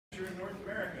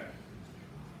North America.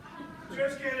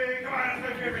 Just kidding. Come on, it's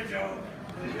my favorite joke.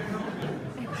 I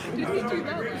was always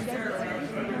the greatest terror when I was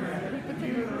an undergrad.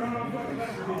 Even the wrong fucking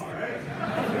lecture hall, right?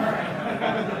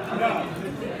 No.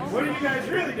 What are you guys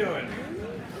really doing?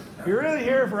 You're really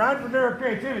here for entrepreneurial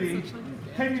creativity.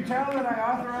 Can you tell that I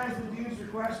authorized the dean's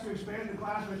request to expand the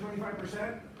class by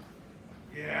 25%?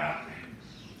 Yeah.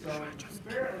 So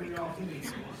apparently you all see.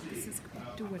 We'll see.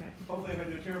 Hopefully if I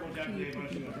do a terrible job today, a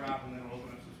bunch of them will drop and then we'll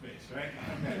open up some space, right?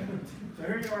 Okay. So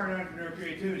here you are in entrepreneurial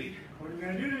creativity. What are we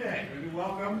going to do today? We're going to do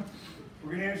welcome.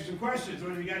 We're going to answer some questions.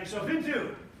 What have you got yourself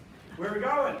into? Where are we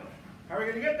going? How are we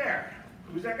going to get there?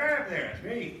 Who's that guy up there? It's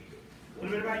me. A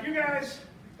little bit about you guys,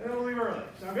 and then we'll leave early.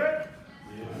 Sound good?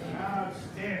 Yeah.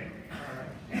 Outstanding.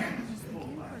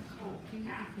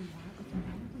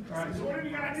 All right, so what have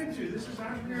you gotten into? This is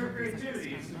entrepreneurial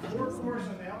creativity. It's the core course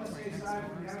on the LSA side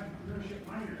of the entrepreneurship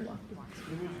minor. It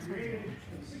was created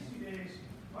in 60 days,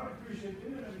 entrepreneurship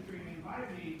independent training by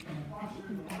me, sponsored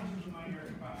the launch of the minor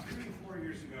about 3 to 4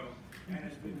 years ago, and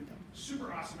it's been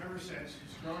super awesome ever since.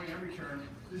 It's growing every term.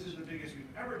 This is the biggest we've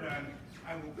ever done.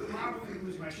 I will probably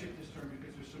lose my shit this term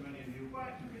because there's so many of you,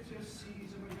 but you get to see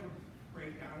someone go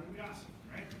break down and be awesome,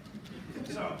 right?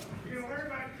 So, you're going to learn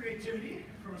about creativity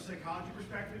from a psychology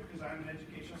perspective, because I'm an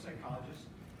educational psychologist.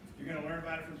 You're going to learn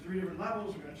about it from 3 different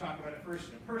levels. We're going to talk about it first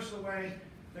in a personal way.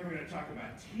 Then we're going to talk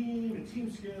about team and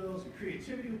team skills and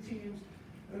creativity with teams.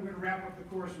 And then we're going to wrap up the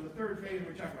course with a third phase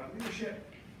where we talk about leadership.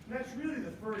 And that's really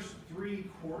the first 3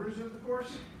 quarters of the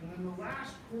course. And then the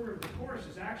last quarter of the course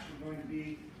is actually going to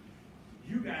be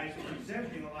you guys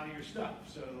presenting a lot of your stuff.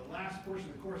 So the last portion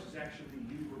of the course is actually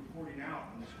you reporting out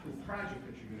on this cool project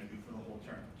that you're going to do for the whole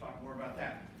term. We'll talk more about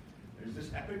that. There's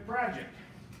this epic project.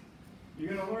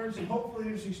 You're going to learn some hopefully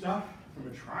interesting stuff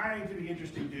from a trying to be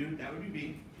interesting dude. That would be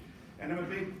me. And I'm a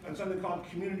big on something called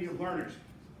community of learners,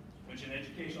 which in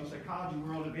educational psychology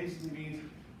world, it basically means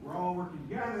we're all working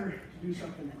together to do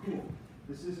something cool.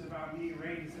 This isn't about me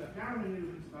writing stuff down to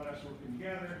you. It's about us working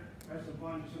together. Have some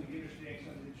fun, do something interesting,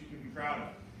 something that you can be proud of.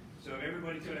 So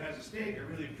everybody sort of has a stake. I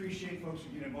really appreciate folks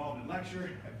who get involved in lecture.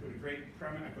 I put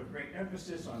great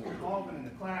emphasis on involvement in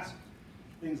the class.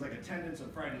 Things like attendance on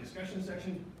Friday discussion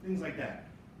section, things like that.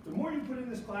 The more you put in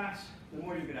this class, the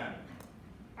more you get out of it.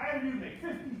 I have you make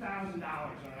 $50,000 on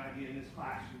an idea in this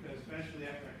class because especially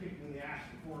after I kicked in the ass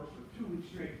for 2 weeks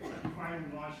straight, I finally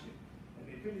launched it.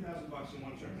 $50,000 in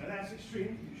one term. Now that's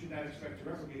extreme. You should not expect to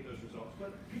replicate those results.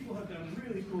 But people have done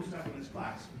really cool stuff in this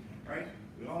class, right?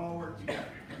 We all work together.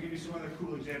 I'll give you some other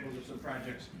cool examples of some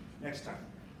projects next time.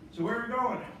 So where are we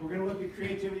going? We're going to look at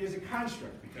creativity as a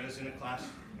construct because in a class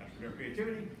on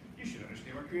creativity, you should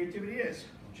understand what creativity is.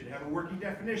 I want you to have a working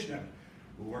definition of it.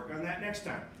 We'll work on that next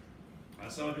time.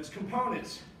 Some of its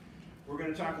components. We're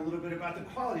going to talk a little bit about the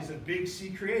qualities of big C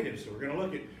creatives. So we're going to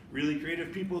look at really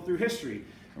creative people through history.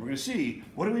 And we're going to see,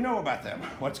 what do we know about them?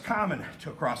 What's common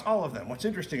across all of them? What's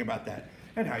interesting about that?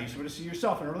 And how you sort of see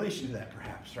yourself in relation to that,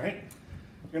 perhaps, right?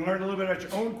 You're going to learn a little bit about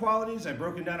your own qualities. I've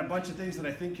broken down a bunch of things that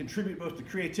I think contribute both to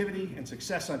creativity and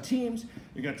success on teams.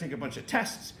 You're going to take a bunch of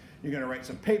tests. You're going to write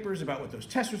some papers about what those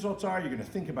test results are. You're going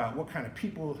to think about what kind of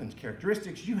people and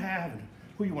characteristics you have and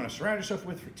who you want to surround yourself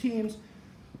with for teams.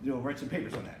 You'll write some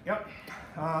papers on that. Yep.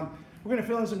 We're going to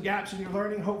fill in some gaps in your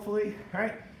learning, hopefully,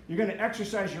 right? You're going to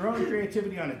exercise your own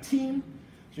creativity on a team.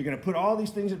 So you're going to put all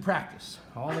these things in practice.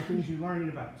 All the things you're learning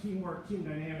about teamwork, team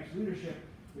dynamics, leadership,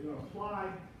 you're going to apply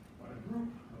on a group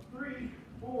of 3,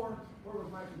 4, or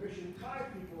with my permission,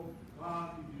 5 people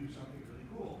while you do something really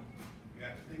cool. You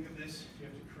have to think of this. You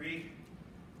have to create,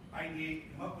 ideate,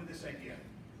 come up with this idea.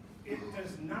 It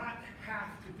does not have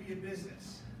to be a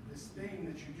business, this thing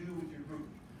that you do with your group.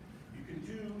 You can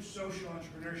do social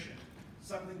entrepreneurship.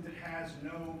 Something that has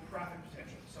no profit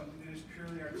potential, something that is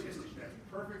purely artistic, that's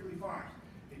perfectly fine.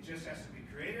 It just has to be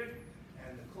creative,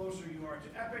 and the closer you are to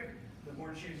epic, the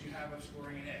more chance you have of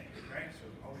scoring an A, right? So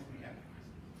always be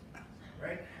epic,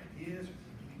 right? Ideas are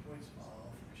the key points of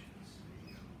all fortunes.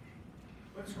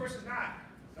 But this course is not.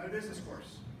 It's not a business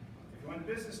course. If you want the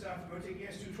business stuff, go take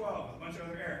ES212 with a bunch of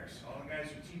other Erics. All the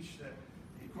guys who teach the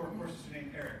core courses are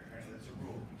named Eric. Apparently that's a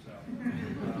rule. So,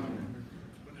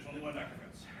 but there's only one Dr.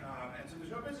 Fretz. And so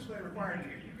there's no business plan required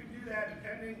here. You can do that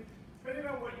depending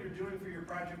on what you're doing for your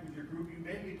project with your group. You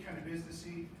may get kind of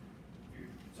businessy.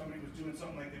 Somebody was doing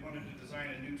something like they wanted to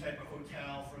design a new type of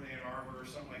hotel for the Ann Arbor or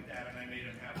something like that, and I made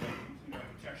them have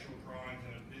architectural drawings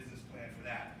and a business plan for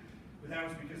that. But that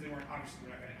was because they weren't, obviously,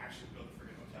 we're not going to actually build a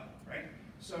friggin' hotel, right?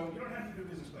 So you don't have to do a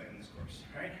business plan in this course,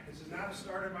 right? This is not a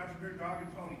startup entrepreneur dog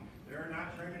and pony. There are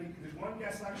not very many, there's one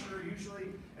guest lecturer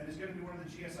usually, and there's going to be one of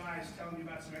the GSIs telling you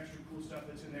about some extra cool stuff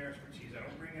that's in their expertise. I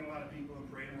don't bring in a lot of people and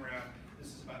parade them around.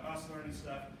 This is about us learning and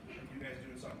stuff, like you guys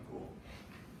doing something cool.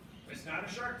 It's not a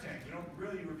Shark Tank, we don't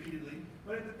really repeatedly,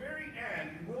 but at the very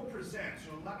end, you will present.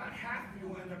 So about half of you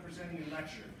will end up presenting a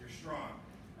lecture if you're strong.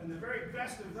 And the very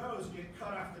best of those get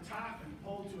cut off the top and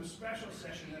pulled to a special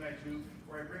session that I do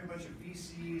where I bring a bunch of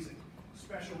VCs and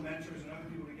special mentors and other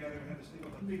people together and have this thing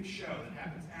called a big show that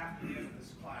happens after the end of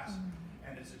this class.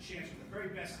 And it's a chance for the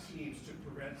very best teams to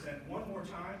present one more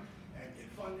time and get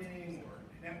funding or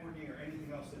networking or anything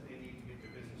else that they need to get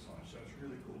their business on. So it's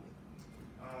really cool.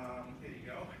 There you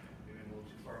go. Maybe I'm a little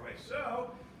too far away. So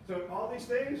all these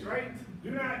things, right?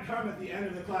 Do not come at the end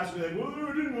of the class and be like, well,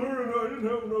 I didn't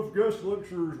have enough guest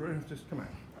lectures, right? Just come on.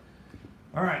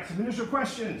 All right, some initial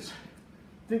questions.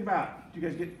 Think about, do you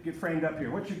guys get framed up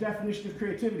here? What's your definition of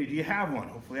creativity? Do you have one?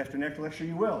 Hopefully after next lecture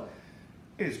you will.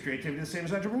 Is creativity the same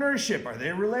as entrepreneurship? Are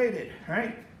they related,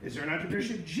 right? Is there an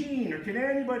entrepreneurship gene, or can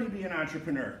anybody be an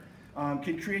entrepreneur?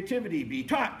 Can creativity be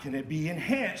taught? Can it be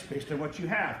enhanced based on what you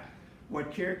have? What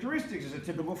characteristics does a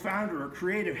typical founder or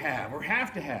creative have or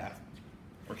have to have?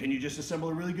 Or can you just assemble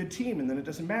a really good team and then it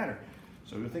doesn't matter?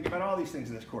 So we'll think about all these things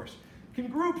in this course. Can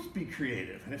groups be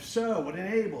creative? And if so, what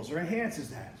enables or enhances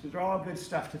that? So these are all good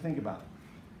stuff to think about.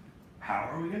 How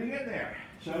are we going to get there?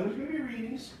 So there's going to be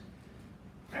readings.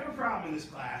 I have a problem in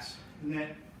this class in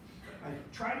that I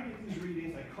try to get these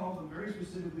readings, I call them very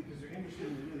specifically because they're interesting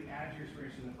to really add to your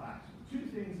experience in the class. Two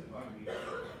things that bug me.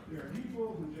 There are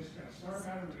people who just kind of start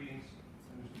out of the readings,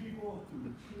 and there's people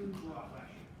who routinely go off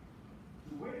lecture.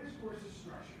 The way this course is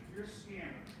structured, if you're a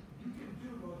scammer, you can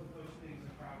do both of those things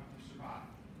and probably survive.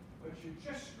 But you're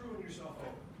just screwing yourself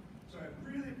over. So I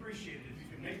really appreciate it if you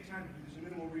can make time to do these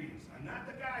minimal readings. I'm not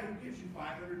the guy who gives you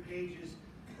 500 pages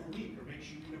a week or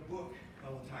makes you read a book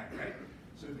all the time, right?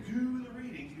 So do the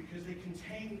readings because they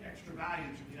contain extra value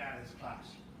to get out of this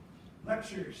class.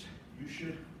 Lectures, you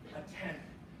should attend.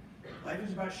 Life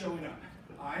is about showing up.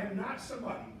 I am not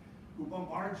somebody who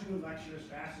bombards you with lectures as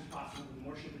fast as possible with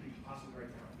more shit than you can possibly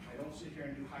write down. I don't sit here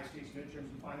and do high-stakes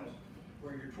midterms and finals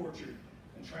where you're tortured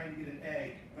and trying to get an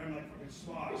A, and I'm like fucking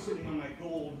smog sitting on my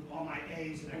gold, all my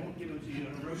A's, and I won't give them to you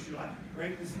and roast you alive,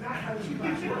 right? This is not how this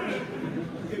class works.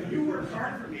 If you work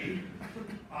hard for me,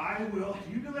 I will,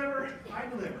 you deliver, I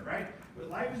deliver, right? But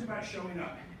life is about showing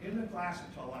up. In the class,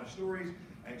 I tell a lot of stories,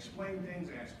 I explain things,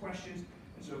 I ask questions,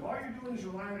 and so if all you're doing is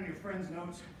relying on your friend's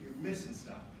notes, you're missing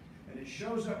stuff. And it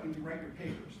shows up when you write your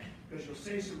papers, because you'll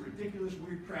say some ridiculous,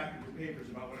 weird crap in your papers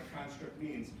about what a construct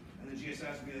means, and the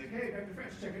GSS will be like, hey, Dr.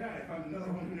 Fretz, check it out, I found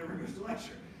another one who never goes to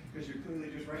lecture, because you're clearly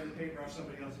just writing the paper off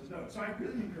somebody else's notes. So I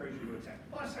really encourage you to attend.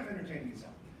 Plus, I'm entertaining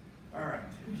yourself. All right,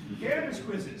 Canvas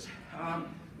quizzes.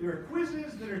 There are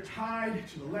quizzes that are tied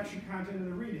to the lecture content of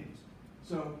the readings.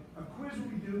 So a quiz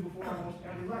will be due before almost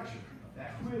every lecture.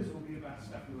 That quiz will be about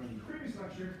stuff we learned in the previous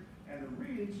lecture and the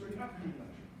readings for the upcoming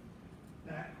lecture.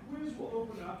 That quiz will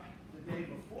open up the day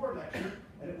before lecture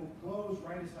and it will close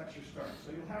right as lecture starts.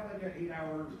 So you'll have like an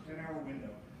 8-hour, 10-hour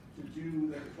window to do,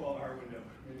 like a 12-hour window,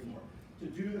 maybe more, to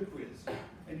do the quiz.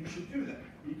 And you should do that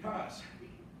because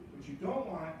what you don't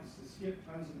want is to skip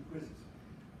tons of the quizzes.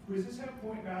 Quizzes have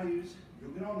point values.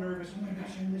 You'll get all nervous. Oh my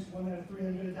gosh, I missed 1 out of 3,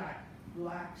 I'm going to die.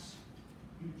 Relax.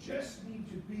 You just need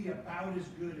to be about as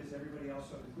good as everybody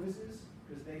else on the quizzes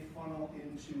because they funnel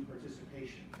into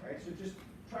participation, right? So just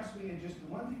trust me, and just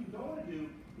the one thing you don't want to do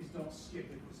is don't skip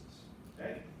the quizzes,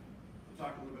 okay? We'll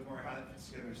talk a little bit more about how that fits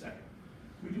together in a second.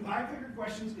 We do eye-clicker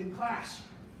questions in class.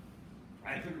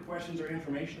 Eye-clicker questions are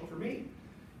informational for me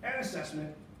and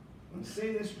assessment. Let me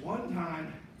say this one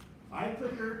time,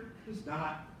 eye-clicker does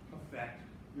not affect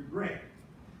your grade.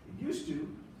 It used to,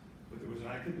 but there was an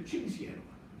eye-clicker cheating scandal.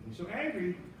 And so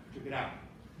angry, took it out.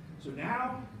 So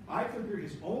now, eye-clicker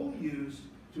is only used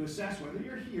to assess whether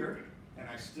you're here, and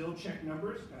I still check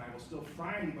numbers, and I will still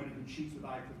fine anybody who cheats with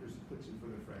eye-clickers and clicks in for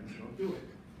their friends. Don't do it.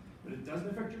 But it doesn't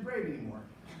affect your grade anymore.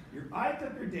 Your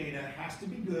eye-clicker data has to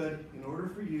be good in order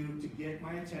for you to get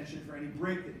my attention for any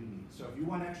break that you need. So if you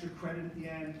want extra credit at the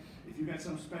end, if you've got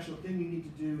some special thing you need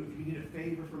to do, if you need a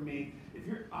favor from me, if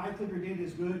your eye-clicker data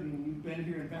is good and you've been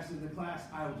here invested in the class,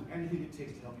 I will do anything it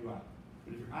takes to help you out.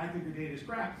 But if your eye-clicker data is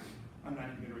crap, I'm not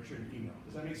even going to return your email.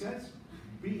 Does that make sense?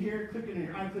 Be here, click it in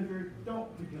your eye-clicker.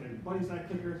 Don't click it on your buddy's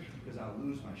eye-clicker because I'll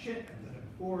lose my shit. I've done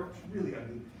it before. It's really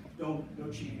ugly. No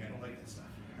cheating. I don't like that stuff.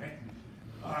 All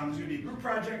right? There's going to be a group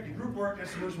project and group work.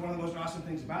 That's one of the most awesome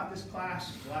things about this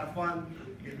class. It's a lot of fun.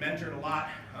 You get mentored a lot.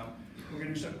 We're going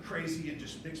to do something crazy and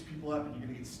just mix people up, and you're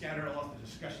going to get scattered all off the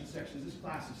discussion sections. This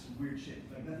class is some weird shit.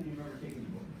 It's like nothing you've ever taken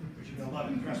before, but you're going to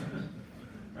love it. Trust me.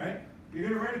 Right? You're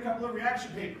going to write a couple of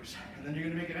reaction papers, and then you're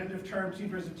going to make an end-of-term team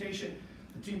presentation.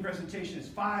 The team presentation is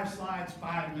 5 slides,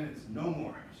 5 minutes, no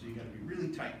more. So you got to be really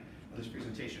tight on this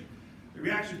presentation. The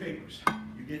reaction papers.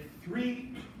 You get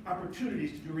 3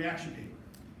 opportunities to do a reaction paper.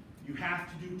 You have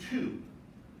to do 2.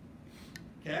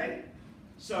 Okay?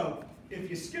 So, if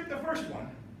you skip the first one,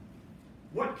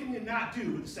 what can you not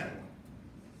do with the second one?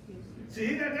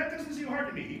 See, that doesn't seem hard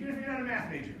to me, even if you're not a math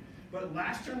major. But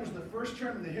last term was the first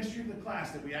term in the history of the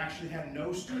class that we actually had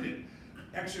no student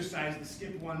exercise the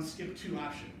skip 1, skip 2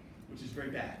 option, which is very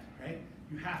bad, right?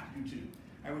 You have to do 2.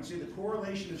 I would say the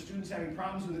correlation of students having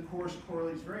problems with the course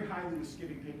correlates very highly with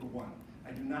skipping paper 1.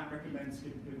 I do not recommend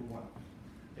skipping paper 1.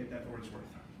 Take that for what it's worth.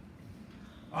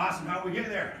 Awesome, how do we get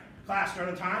there? Class start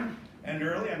on time, end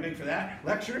early, I'm big for that.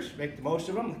 Lectures, make the most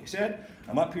of them, like I said.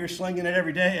 I'm up here slinging it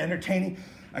every day, entertaining.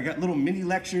 I got little mini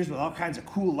lectures with all kinds of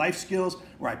cool life skills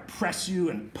where I press you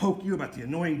and poke you about the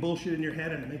annoying bullshit in your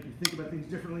head and I make you think about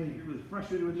things differently and you get really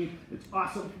frustrated with me. It's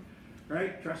awesome,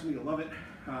 right? Trust me, you'll love it.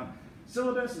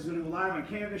 Syllabus is going to go live on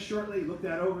Canvas shortly. Look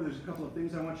that over. There's a couple of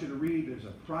things I want you to read. There's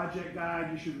a project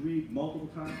guide you should read multiple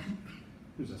times.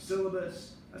 There's a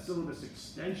syllabus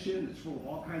extension that's full of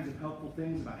all kinds of helpful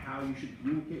things about how you should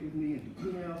communicate with me and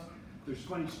do emails. There's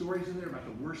funny stories in there about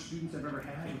the worst students I've ever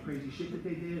had and crazy shit that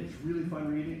they did. It's really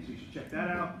fun reading, so you should check that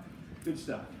out. Good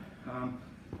stuff.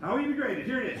 How will you be graded?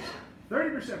 Here it is.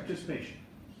 30% participation.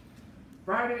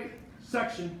 Friday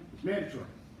section is mandatory.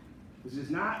 This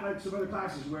is not like some other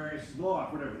classes where it's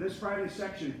blow-off, whatever. This Friday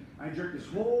section, I jerked this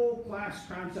whole class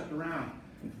concept around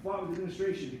and fought with the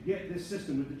administration to get this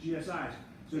system with the GSIs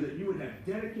so that you would have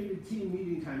dedicated team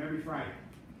meeting time every Friday.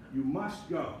 You must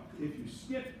go. If you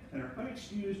skip and are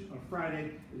unexcused on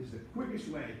Friday, it is the quickest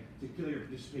way to kill your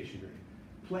participation grade.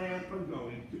 Plan on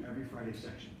going to every Friday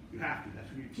section. You have to.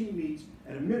 That's when your team meets.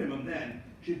 At a minimum, then,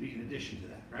 should be in addition to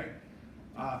that,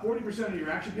 right? 40% of your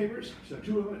action papers, so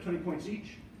 2 of them at 20 points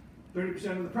each.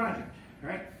 30% of the project, all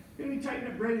right? Going to be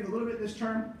tightening up grading a little bit this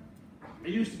term. I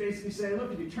used to basically say,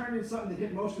 look, if you turn in something that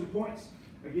hit most of the points,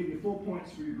 I give you full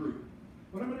points for your group.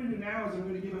 What I'm going to do now is I'm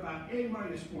going to give about A-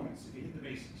 points if you hit the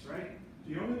basics, right?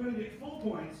 So you're only going to get full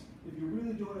points if you're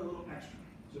really doing a little extra.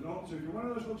 So if you're one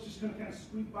of those folks just going to kind of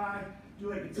squeak by, do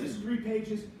like it says 3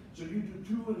 pages, so you do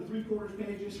 2 3/4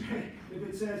 pages, right? If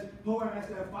it says poem has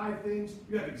to have 5 things,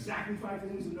 you have exactly 5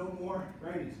 things and no more,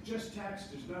 right? It's just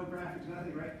text, there's no graphics,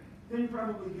 nothing, right? Then you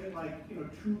probably get like, 2.5 or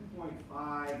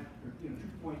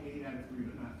 2.8 out of 3,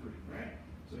 but not 3, right?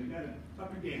 So you got to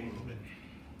up your game a little bit.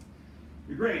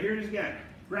 Your grade, here it is again,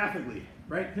 graphically,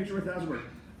 right? Picture with 1,000 words.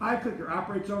 iClicker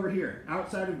operates over here,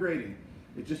 outside of grading.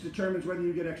 It just determines whether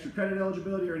you get extra credit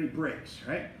eligibility or any breaks,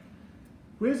 right?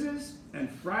 Quizzes and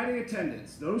Friday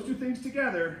attendance, those 2 things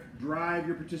together drive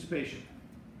your participation.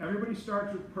 Everybody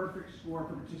starts with perfect score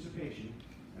for participation,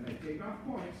 and I take off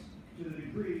points to the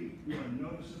degree you are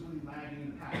noticeably lagging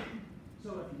in the pattern.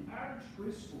 So if the average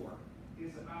quiz score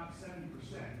is about 70%,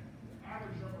 the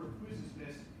average number of quizzes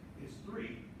missed is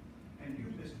 3, and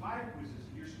you miss 5 quizzes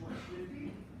and your score is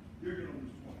 50, you're going to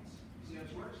lose points. See how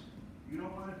this works? You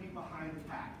don't want to be behind the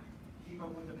pack. Keep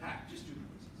up with the pack. Just do the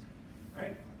quizzes.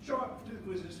 Right? Show up to the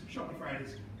quizzes. Show up on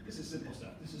Fridays. This is simple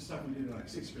stuff. This is stuff we did in like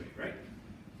 6th grade, right?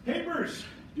 Papers.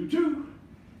 Do 2.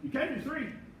 You can do 3.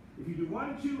 If you do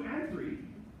 1, 2, and 3,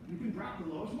 you can drop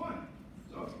the lowest one.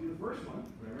 So if you do the first one,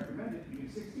 but I recommend it, you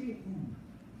get 16. Ooh,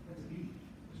 that's a B.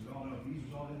 As we all know, B's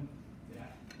result in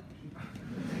death.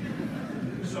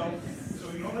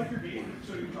 So you don't like your B,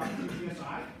 so you talk to the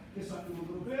GSI, kiss up to a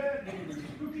little bit, maybe bring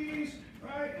some cookies,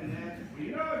 right? And then,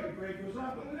 your grade goes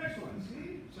up on the next one,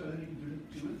 see? So then you can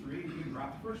do 2 and 3, and you can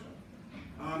drop the first one.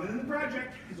 And then the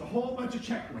project is a whole bunch of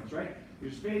checkpoints, right?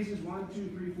 There's phases 1,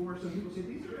 2, 3, 4. Some people say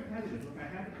these are repetitive. Look, I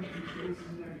had to put these phases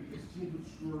in there because teams would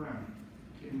screw around.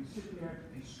 They would sit there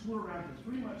and screw around for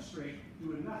 3 months straight,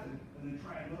 doing nothing, and then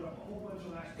try and load up a whole bunch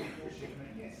of last minute bullshit. And I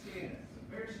can't stand it. It's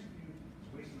embarrassing for you. It's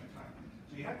wasting my time.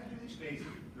 So you have to do these phases.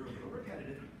 They're a little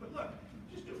repetitive. But look,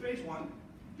 just do phase 1.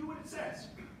 Do what it says.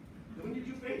 Then when you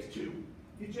do phase 2,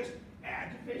 you just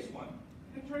add to phase 1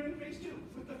 and turn into phase 2.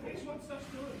 But the phase 1 stuff's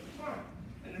still in. It's fine.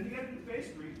 And then you got to do phase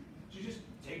 3. So you just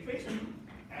take phase 2,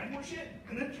 add more shit,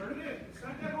 and then turn it in. It's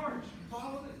not that hard. Just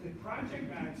follow it. The project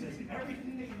guide says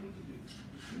everything that you need to do.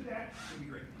 Just do that, it'll be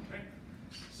great. Okay?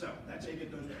 So that's how you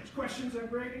get those grades. Questions on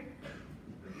grading?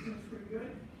 Seems pretty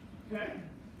good. Okay?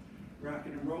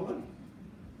 Rocking and rolling.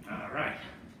 All right.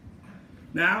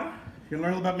 Now, you're gonna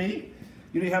learn a little about me.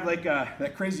 You know, you have like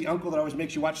that crazy uncle that always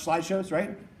makes you watch slideshows,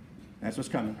 right? That's what's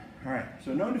coming. All right.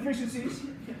 So known deficiencies.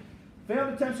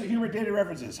 Failed attempts at humor data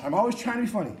references. I'm always trying to be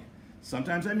funny.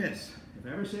 Sometimes I miss. If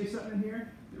I ever say something in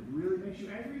here that really makes you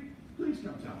angry, please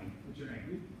come tell me that you're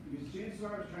angry. Because chances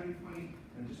are I was trying to be funny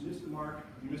and just missed the mark,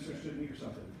 you misunderstood me or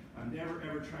something. I'm never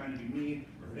ever trying to be mean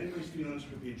or hurt anybody's feelings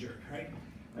or be a jerk, right?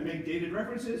 I make dated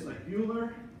references like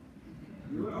Bueller,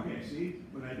 Okay, see,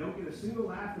 when I don't get a single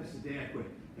laugh, that's the day I quit.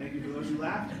 Thank you for those who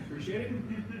laughed. Appreciate it.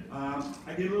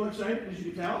 I get a little excited, as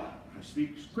you can tell. I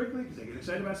speak quickly because I get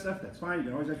excited about stuff. That's fine. You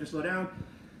can always have to slow down.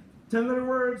 10-letter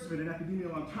words. I've been in academia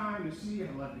a long time. You see, I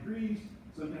have 11 degrees.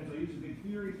 Sometimes I use a big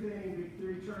theory thing, big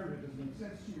theory term. If it doesn't make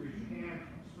sense to you, raise your hand.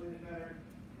 I'll explain it better.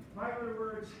 5-letter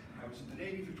words. I was in the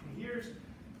Navy for 20 years.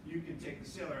 You can take the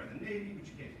sailor out of the Navy, but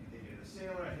you can't take the Navy out of the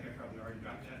sailor. I think I probably already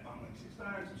dropped that bomb like 6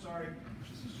 times. I'm sorry.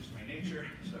 This is just my nature.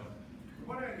 So, from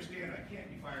what I understand, I can't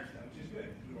be fired for that, which is good.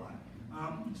 I do a lot.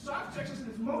 Soft sexism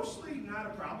is mostly not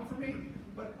a problem for me,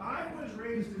 but I was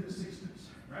raised in the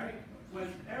 60s, right? When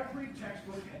every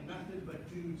textbook had nothing but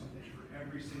dudes in it for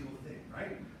every single thing,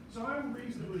 right? So I'm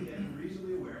reasonably hip and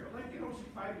reasonably aware, but like,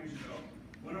 5 years ago,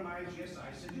 one of my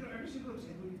GSIs said, every single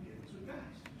example you give is with guys.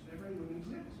 There's never any women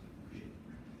examples.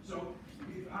 So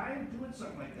if I'm doing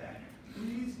something like that,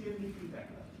 please give me feedback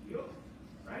about it. Deal?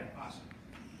 Right? Awesome.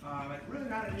 It's really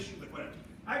not an issue, but whatever.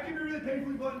 I can be really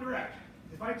painfully blunt and direct.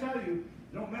 If I tell you,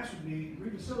 don't mess with me,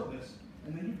 read the syllabus,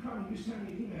 and then you come and you send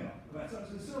me an email about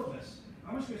something in the syllabus,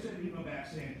 I'm just going to send an email back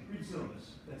saying, read the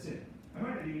syllabus. That's it. I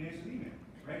might not even answer the email,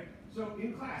 right? So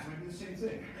in class, I do the same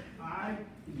thing. I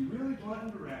can be really blunt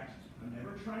and direct. I'm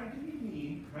never trying to be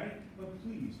mean, right? But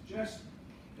please, just,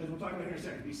 as we'll talk about here in a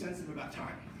second, be sensitive about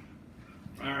time.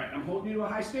 All right, I'm holding you to a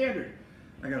high standard.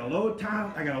 I got a low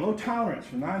tolerance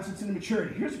for nonsense and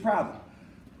immaturity. Here's the problem.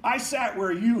 I sat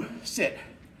where you sit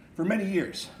for many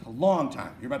years, a long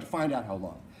time. You're about to find out how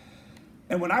long.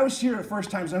 And when I was here the first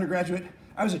time as an undergraduate,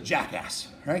 I was a jackass,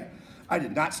 right? I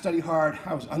did not study hard.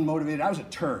 I was unmotivated. I was a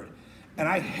turd. And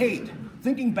I hate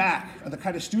thinking back on the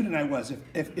kind of student I was.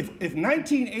 If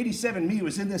 1987 me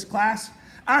was in this class,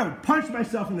 I would punch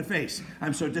myself in the face.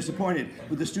 I'm so disappointed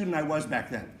with the student I was back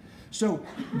then. So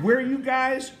where you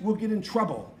guys will get in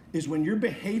trouble is when your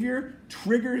behavior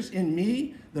triggers in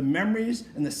me the memories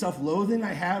and the self-loathing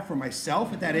I have for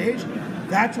myself at that age.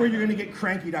 That's where you're going to get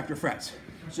cranky, Dr. Fretz.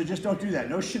 So just don't do that.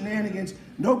 No shenanigans,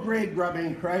 no grade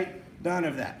grubbing, right? None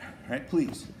of that, right?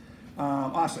 Please.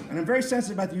 Awesome. And I'm very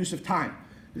sensitive about the use of time.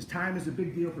 This time is a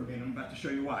big deal for me, and I'm about to show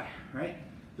you why, right?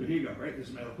 So here you go, right? This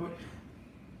is my little book.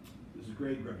 This is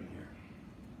grade grubbing here.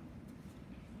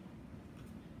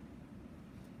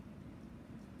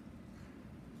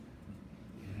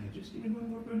 Just give me one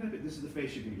more bit. This is the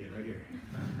face you're going to get right here.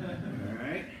 All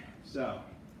right? So,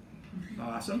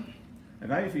 awesome. I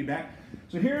value feedback.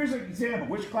 So here's an example.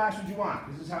 Which class would you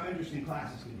want? This is how interesting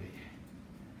classes can be.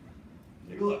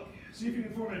 Take a look. See if you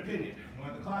can form an opinion. You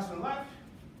want the class on the left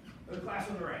or the class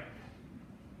on the right?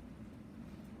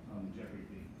 On the Jeopardy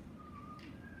theme.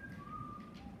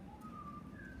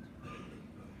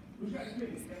 Who's got an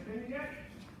opinion? Got an opinion yet?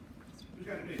 Who's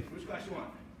got an opinion? Which class you want?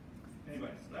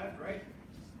 Anybody? Left, right?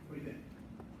 What do you think?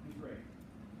 Who's great?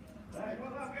 Right,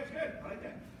 well, that's good. I like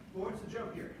that. Well, what's the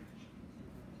joke here?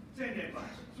 Same day class.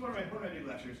 It's one of my big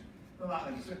lectures. A lot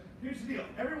like this. So here's the deal.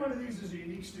 Every one of these is a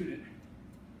unique student.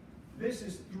 This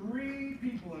is 3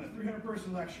 people in a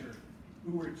 300-person lecture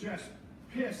who were just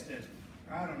pissed at,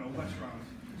 I don't know what's wrong.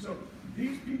 So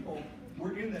these people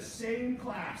were in the same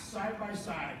class, side by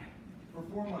side, for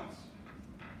 4 months.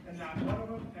 And not one of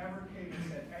them ever came and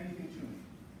said anything to me.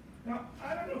 Now,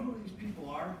 I don't know who these people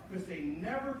are, because they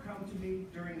never come to me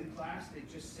during the class. They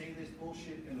just say this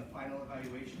bullshit in the final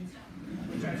evaluations,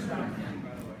 which I stopped doing,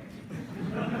 by the way.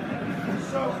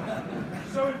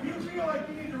 So if you feel like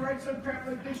you need to write some crap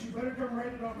like this, you better come write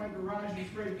it on my garage and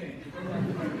spray paint.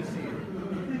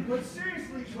 But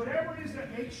seriously, whatever it is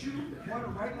that makes you want to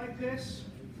write like this,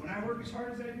 when I work as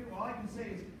hard as I do, all I can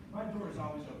say is my door is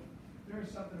always open. If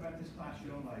there's something about this class you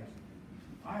don't like,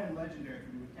 I am legendary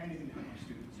for doing anything to help my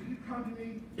students. So you come to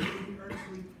me,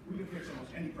 earnestly, we can fix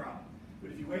almost any problem.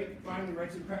 But if you wait, finally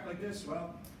write some crap like this,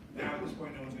 well, now at this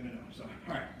point, no one's going to know. So,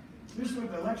 all right. This is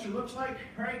what the lecture looks like,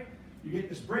 right? You get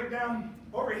this breakdown.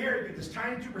 Over here, you get this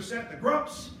tiny 2%, the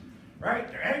grumps,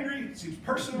 right? They're angry. It seems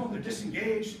personal. They're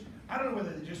disengaged. I don't know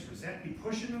whether they just resent me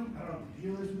pushing them. I don't know what the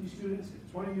deal is with these students. If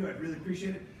it's one of you, I'd really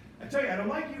appreciate it. I tell you, I don't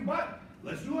like you, but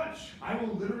let's do lunch. I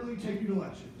will literally take you to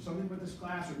lunch. If there's something about this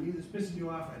class or me that's pissing you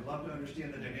off, I'd love to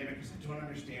understand the dynamic, because I don't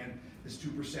understand this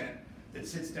 2% that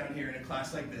sits down here in a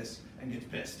class like this and gets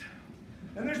pissed.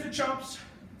 Then there's the chumps.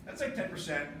 That's like 10%.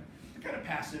 They're kind of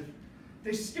passive.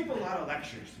 They skip a lot of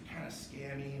lectures. They're kind of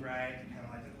scammy, right? They're kind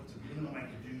of like, what's the minimum I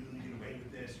can do? Let me get away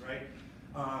with this, right?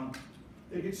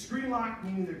 They get screen locked,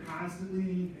 meaning they're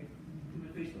constantly doing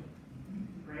Facebook,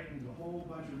 right? And there's a whole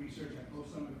bunch of research. I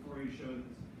post some before you show that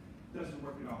this doesn't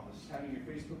work at all. This is having your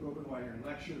Facebook open while you're in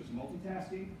lecture. It's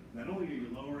multitasking. Not only are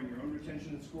you lowering your own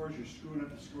retention and scores, you're screwing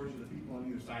up the scores of the people on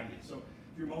either side of you. So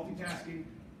if you're multitasking,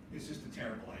 It's just a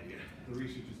terrible idea. The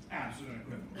research is absolutely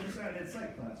unequivocal. It's not a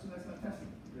psych class, so that's not testing.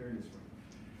 There it is for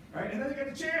you. All right, and then you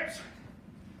got the champs.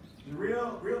 There's a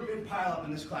real big pile up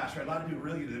in this class, right? A lot of people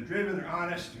really, they're driven, they're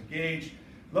honest, engaged,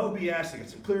 low BS, they got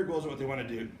some clear goals of what they want to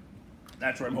do.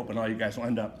 That's where I'm hoping all you guys will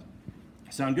end up.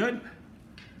 Sound good?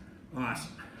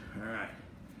 Awesome. All right.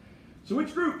 So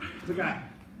which group? We got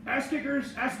ass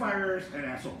kickers, ass firers, and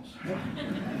assholes.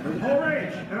 There's a whole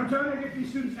range. And I'm trying to get these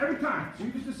students every time. So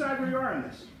you just decide where you are in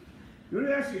this. You want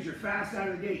to ask is you're fast out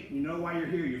of the gate. You know why you're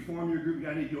here. You form your group.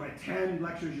 You attend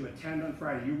lectures. You attend on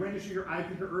Friday. You register your eye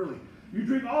kicker early. You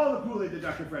drink all the Kool-Aid that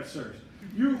Dr. Fretz serves.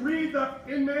 You read the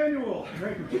manual,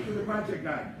 right, particularly the project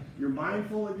guide. You're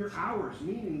mindful of your hours,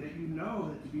 meaning that you know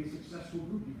that to be a successful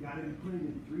group, you've got to be putting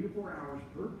in 3 to 4 hours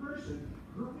per person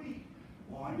per week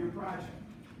on your project.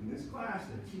 In this class,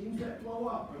 the teams that blow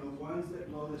up are the ones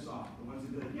that blow this off. The ones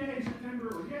that go, yay,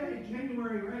 September, or yay,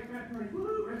 January, right, grad party,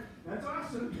 woo, right? That's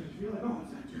awesome, because you feel like, oh,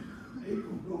 it's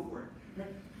April, go for it.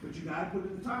 Right? But you got to put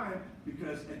in the time,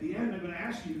 because at the end, I'm going to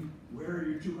ask you, where are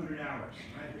your 200 hours?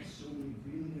 Right? There's so many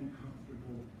really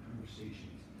uncomfortable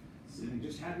conversations. Sitting,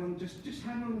 just had one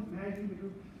with Maggie in the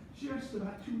group just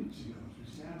about 2 weeks ago. We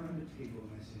sat around the table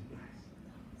and I said, guys,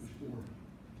 there's 4 of you,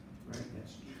 right?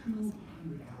 That's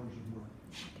 200 hours of work.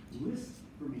 List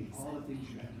for me all the things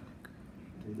you got to do.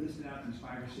 They listed out these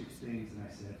 5 or 6 things, and I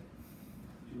said,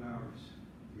 2 hours,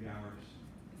 3 hours,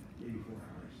 maybe 4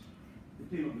 hours.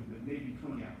 They came up with maybe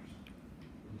 20 hours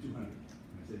of 200. And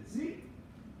I said, see?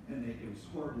 And it was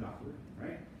horribly awkward,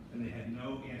 right? And they had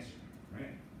no answer,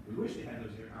 right? We wish they had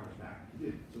those hours back. They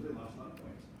did, so they lost a lot of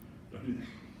points. Don't do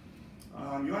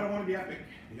that. You gotta want to be epic.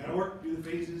 You gotta work, do the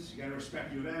phases. You gotta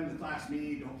respect U of M, the class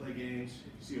me. Don't play games.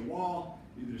 If you see a wall,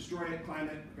 either destroy it, climb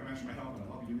it, come ask for my help, and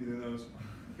I'll help you do either of those.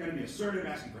 You gotta be assertive,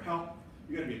 asking for help.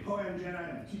 You gotta be a poem Jedi.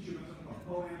 I'm a teacher of something called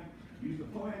poem. Use the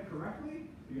poem correctly.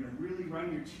 You're gonna really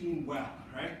run your team well,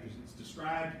 right? It's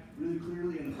described really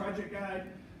clearly in the project guide.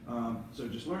 So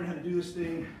just learn how to do this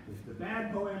thing. The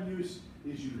bad poem use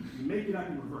is you make it up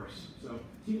in reverse. So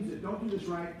teams that don't do this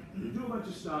right, they do a bunch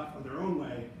of stuff on their own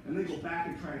way, and they go back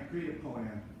and try to create a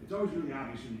poem. It's always really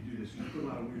obvious when you do this. You put a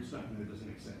lot of weird stuff in there that doesn't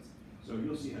make sense. So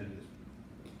you'll see how to do this.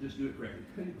 Just do it correctly.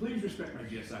 And please respect my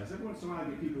GSIs. Every once in a while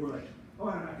I get people who are like, oh,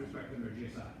 I don't have to respect them, they're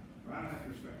GSI. Or I don't have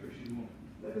to respect her, she's a woman.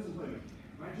 That doesn't play with me.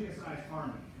 My GSIs are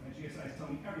me. My GSIs tell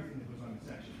me everything that goes on in the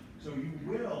section. So you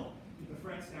will get the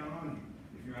Fretz down on you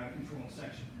if you're out of control in the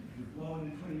section. If you're blowing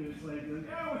in 20 minutes late, you're like,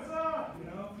 oh, what's up? You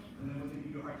know? And then when they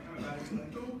give you a hard time about it, you're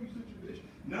like, oh, you're such a bitch.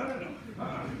 No.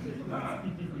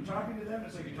 You're talking to them,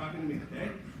 it's like you're talking to me, okay?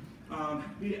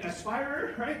 Be an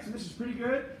aspirer, right? So this is pretty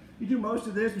good. You do most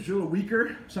of this, but you're a little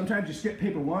weaker. Sometimes you skip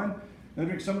paper 1, then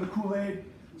drink some of the Kool-Aid.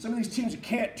 Some of these teams, you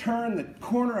can't turn the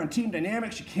corner on team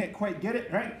dynamics. You can't quite get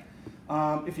it, right?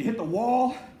 If you hit the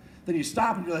wall, then you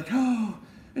stop and you're like, oh,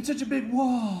 it's such a big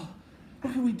wall.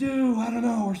 What can we do? I don't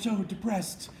know. We're so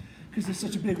depressed because it's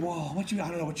such a big wall. I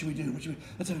don't know. What should we do?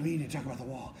 Let's have a meeting and talk about the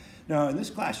wall. Now, in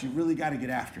this class, you really got to get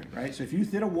after it, right? So if you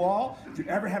hit a wall, if you're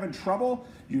ever having trouble,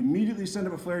 you immediately send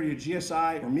up a flare to your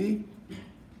GSI or me.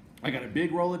 I got a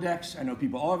big Rolodex. I know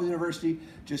people all over the university.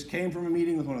 Just came from a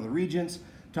meeting with one of the regents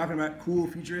talking about cool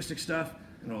futuristic stuff.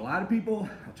 I know a lot of people.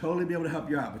 I'll totally be able to help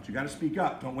you out, but you got to speak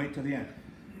up. Don't wait till the end.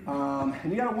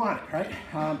 And you got to want it, right?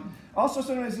 Also,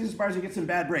 sometimes these aspirers get some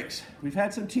bad breaks. We've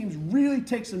had some teams really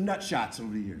take some nut shots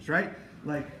over the years, right?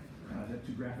 Like, is that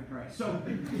too graphic? All right. So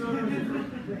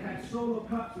they had solo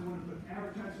cups. They wanted to put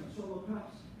advertising on solo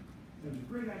cups. It was a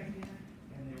great idea.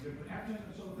 And they were going to put advertising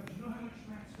on solo cups. You know how much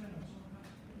Fretz spend on solo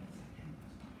cups?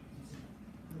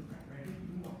 Right?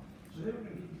 So they were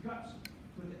going to get these cups,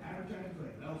 put the advertising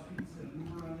like Bell's Pizza and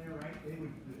Uber on there, right?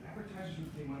 The advertisers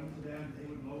would pay money to them.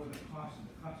 They would lower the cost of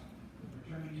the cups. The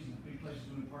fraternities and big places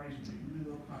doing parties would make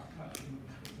really low cost cups. They would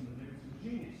put some of the difference. It was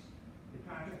genius. They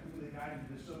contracted with the guy who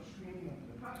did the silk screening of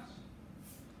the cups.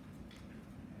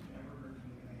 I never heard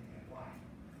from the guy again. Why?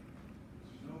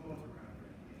 There's no motor around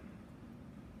there at the end.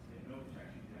 They had no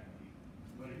protection exactly.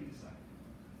 What did he decide?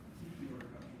 Keep the order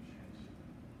cups from chance.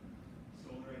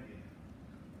 Stole their idea.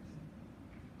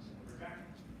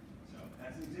 So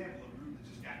that's an example of a group that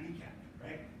just got kneecapped,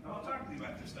 right? Now I'll talk to you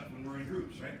about this stuff when we're in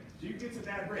groups, right? So you get some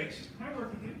bad breaks. I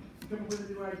work with you, come up with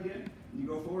a new idea, and you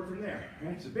go forward from there,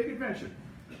 right? It's a big adventure.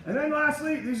 And then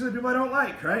lastly, these are the people I don't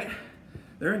like, right?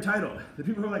 They're entitled. The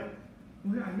people who are like,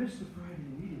 well, yeah, I missed the Friday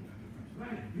meeting, but I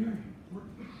had a very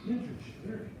important internship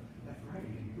there that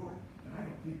Friday in New York, and I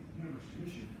don't think the University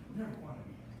Commission would never want to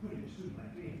be putting a student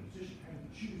like me in a position having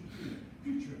to choose between a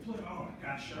future employer. Oh my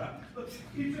gosh, shut up. Look,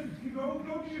 you go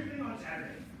do your thing on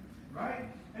Saturday, right?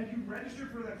 And you register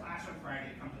for the class on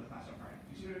Friday, come to the class on Friday.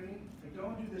 You see what I mean? Like,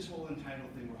 don't do this whole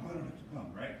entitled thing where, oh, I don't have to come,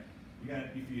 right? You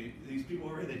got these people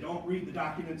over here, they don't read the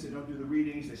documents, they don't do the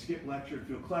readings, they skip lecture,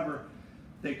 feel clever.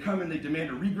 They come and they demand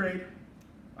a regrade.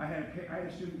 I had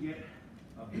a student get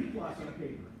a B+ on a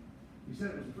paper. He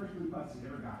said it was the first B+ he'd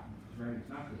ever gotten. It's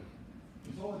not good.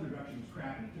 His whole introduction was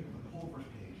crap, and he took up the whole first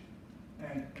page.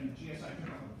 And the GSI took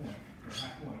off a point, or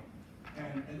half point.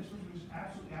 And this was just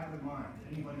absolutely out of their mind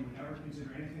that anybody would ever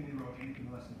consider anything they wrote anything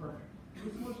less than perfect. It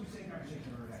was the most insane conversation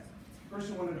I've ever had.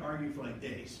 Person wanted to argue for like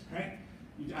days, right?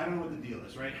 I don't know what the deal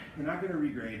is, right? We're not going to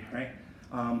regrade, right?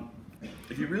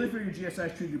 If you really feel your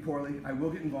GSI's treated you poorly, I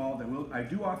will get involved. I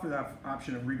do offer the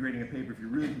option of regrading a paper if you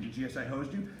really think the GSI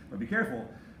hosed you, but be careful,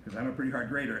 because I'm a pretty hard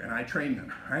grader and I train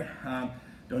them, right?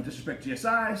 Don't disrespect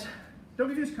GSIs. Don't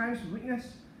confuse kindness with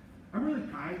weakness. I'm a really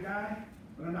kind guy,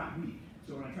 but I'm not weak.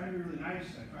 So when I try to be really nice,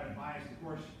 I try to bias the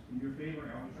course in your favor.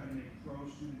 I always try to make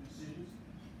pro-student decisions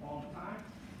all the time.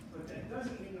 But that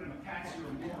doesn't mean that I'm a patsy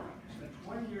or a moron. I spent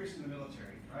 20 years in the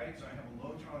military, right? So I have a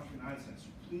low tolerance for nonsense.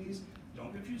 So please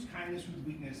don't confuse kindness with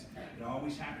weakness. It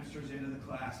always happens towards the end of the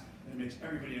class, and it makes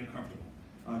everybody uncomfortable.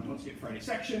 Don't skip Friday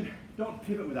section. Don't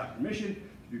pivot without permission.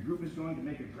 If your group is going to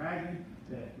make a dragon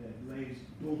that lays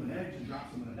golden eggs and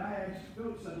drops them in the diag,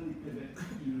 don't suddenly pivot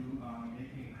to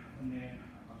making a man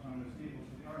autonomous vehicles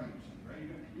for the army or something, right?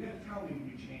 You have to tell me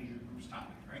when you change your group's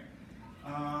topic, right?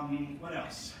 What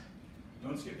else?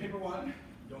 Don't skip paper 1.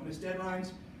 Don't miss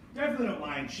deadlines. Definitely don't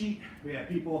lie and cheat. We have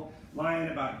people lying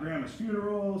about grandma's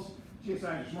funerals.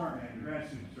 GSIs are smart, man. You're grad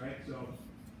students, right? So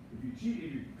if you cheat,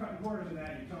 if you're cutting corners in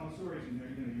that, you're telling stories, and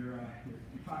you're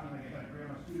talking like about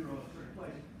grandma's funeral at a certain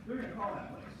place, they're going to call that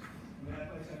place. When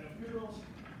that place had no funerals,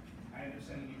 I end up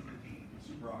sending you to the dean. It's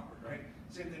super awkward, right?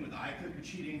 Same thing with the eye clicker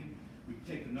cheating. We can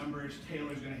take the numbers.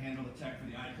 Taylor's going to handle the tech for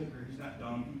the eye clicker. He's not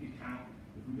dumb. He can count.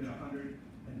 If we get 192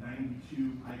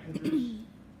 eye clickers,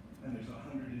 and there's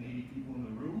 180 people in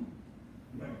the room,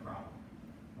 we have a problem.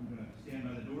 I'm going to stand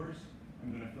by the doors. I'm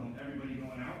going to film everybody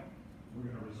going out. We're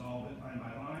going to resolve it line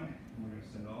by line, and we're going to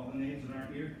send all the names that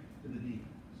aren't here to the dean.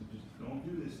 So just don't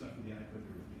do this stuff with the eye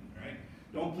clicker with me, right?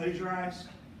 Don't plagiarize.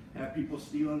 Have people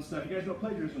stealing stuff. You guys know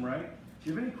plagiarism, right? If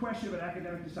you have any question about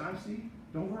academic dishonesty,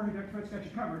 don't worry, Dr. Fretz got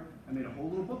you covered. I made a whole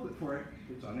little booklet for it.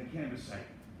 It's on the Canvas site.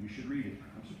 You should read it.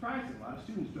 I'm surprised that a lot of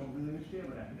students don't really understand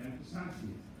what academic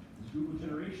dishonesty is. This Google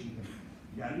generation thing.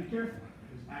 You gotta be careful.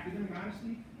 Because academic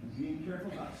honesty and being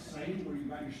careful about citing where you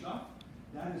got your stuff,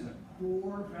 that is a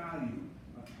core value,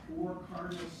 a core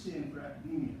cardinal sin for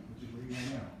academia, which is where you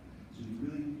are now. So you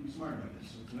really need to be smart about this.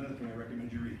 So it's another thing I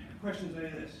recommend you read. Questions on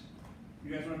any of this? You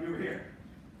guys want to be over here?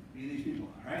 Be these people,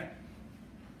 all right?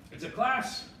 It's a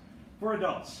class for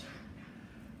adults,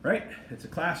 right? It's a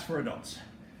class for adults.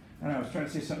 I don't know, I was trying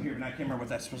to say something here, but I can't remember what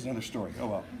that's supposed to be. Another story. Oh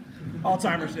well.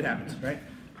 Alzheimer's, it happens, right?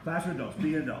 Class for adults,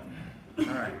 be an adult. All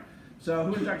right. So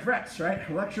who is Dr. Fretz,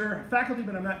 right? Lecturer, faculty,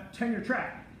 but I'm not tenure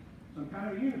track. So I'm kind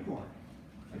of a unicorn.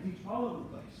 I teach all over the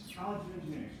place. College of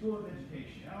Engineering, School of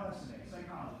Education, LSA,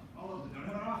 psychology, all over. Don't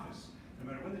have an office.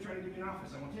 No matter when they try to give me an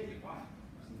office, I won't take it. Why?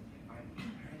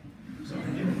 So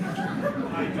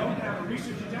I don't have a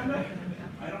research agenda.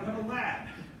 I don't have a lab.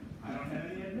 I don't have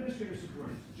any administrative support.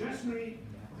 It's just me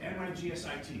and my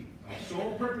GSI team. My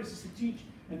sole purpose is to teach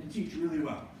and to teach really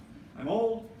well. I'm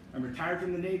old. I'm retired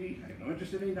from the Navy. I have no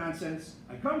interest in any nonsense.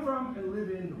 I come from and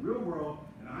live in the real world,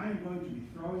 and I am going to be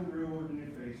throwing the real world in your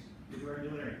face with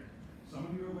regularity. Some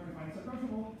of you are going to find this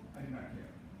uncomfortable. I do not care.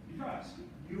 Because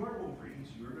you are Wolverines.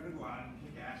 You are going to go out and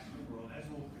kick ass in the world as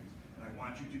Wolverines. And I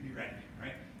want you to be ready,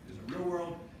 right? Because the real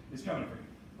world is coming for you.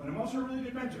 But I'm also a really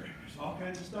good mentor. There's all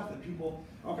kinds of stuff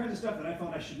that I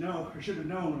thought I should know or should have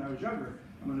known when I was younger.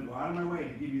 I'm going to go out of my way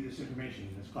to give you this information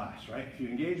in this class, right? If you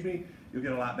engage me, you'll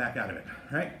get a lot back out of it,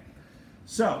 right?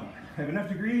 So, I have enough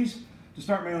degrees to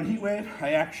start my own heat wave.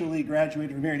 I actually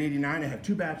graduated from here in '89. I have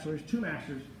 2 bachelors, 2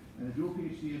 masters, and a dual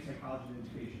PhD in psychology and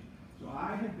education. So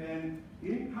I have been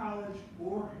in college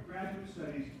or graduate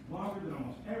studies longer than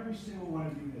almost every single one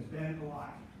of you has been alive.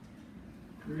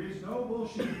 There is no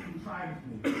bullshit you can try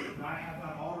with me that I have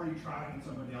not already tried with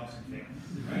somebody else in there.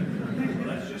 Right?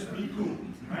 Let's just be cool,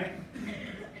 right?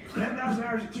 10,000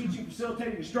 hours of teaching,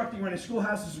 facilitating, instructing, running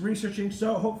schoolhouses, researching,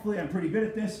 so hopefully I'm pretty good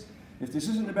at this. If this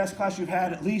isn't the best class you've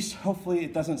had, at least hopefully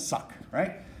it doesn't suck,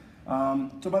 right?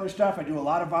 Some other stuff, I do a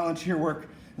lot of volunteer work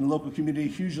in the local community,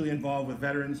 hugely involved with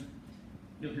veterans.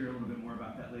 You'll hear a little bit more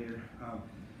about that later.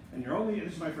 And you're only,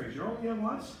 this is my phrase, you're only young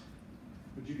once,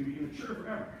 but you can be immature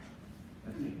forever.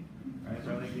 That's me. All right,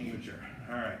 so I like being immature.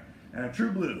 All right, and I'm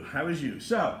true blue. How is you?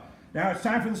 So, now it's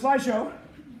time for the slideshow.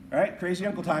 All right, crazy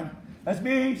uncle time. That's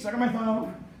me, stuck on my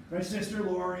phone. My sister,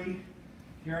 Lori.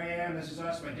 Here I am, this is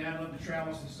us. My dad loved to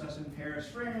travel, so this is us in Paris,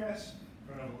 France.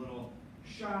 in front of a little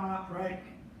shop, right?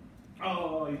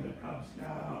 Oh, he's a Cub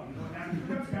Scout. He's going down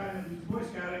to Cub Scouting, he's Boy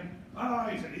Scouting. Oh,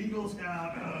 he's an Eagle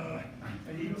Scout.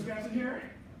 Any Eagle Scouts in here?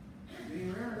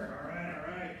 Anywhere? All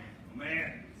right. Oh,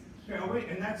 man. Okay, oh, wait,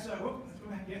 and that's, whoop, let's go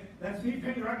back. Yeah, that's me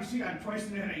painting the rock. You see, I'm twice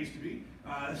the man I used to be.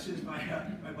 This is my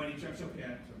buddy Chuck. So, yeah,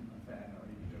 I'm fat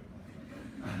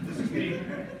already. This is me.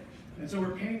 And so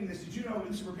we're painting this. Did you know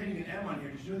we're painting an M on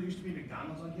here? Did you know there used to be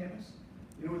McDonald's on campus?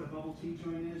 You know where the bubble tea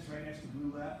joint is, right next to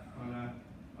Blue Lap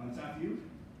on Southview?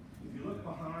 If you look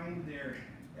behind their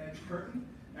edge curtain,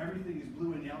 everything is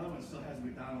blue and yellow and still has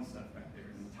McDonald's stuff back there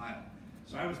in the tile.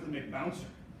 So I was the McBouncer,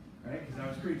 right? Because I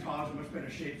was pretty tall, I was in much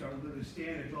better shape, so I would literally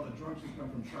stand there until all the drunks would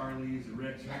come from Charlie's and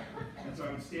Rick's, right? And so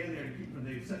I would stand there to keep them,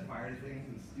 they'd set fire to things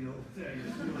and steal the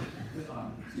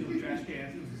trash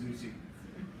cans. It was a zoo scene.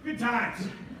 Good times.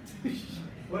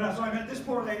 What else? So I met this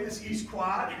poor lady, this East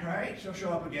Quad, right? She'll show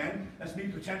up again. That's me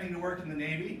pretending to work in the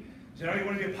Navy. Said, oh, you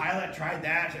want to be a pilot? Tried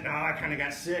that. Said, no, I kind of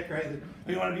got sick, right?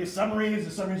 Oh, you want to be a submarine? The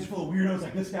submarine's full of weirdos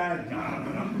like this guy.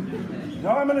 No,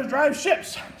 I'm going to drive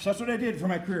ships. So that's what I did for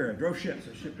my career. I drove ships,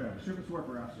 a ship driver, surface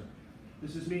warfare officer.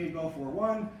 This is me in Gulf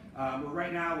War I. We're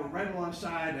right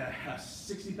alongside a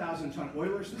 60,000-ton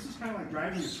oiler. So this is kind of like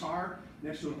driving a car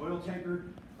next to an oil tanker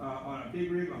on a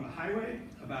big rig on the highway,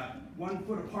 about 1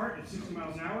 foot apart at 60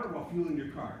 miles an hour while fueling your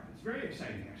car. It's very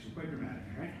exciting, actually, quite dramatic,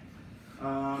 right?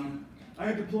 I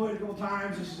got deployed a couple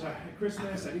times. This is at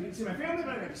Christmas. I didn't get to see my family,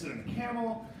 but I got to sit on a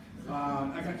camel.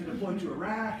 I got to deploy to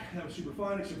Iraq. That was super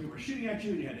fun, except people were shooting at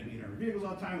you and you had to be in our vehicles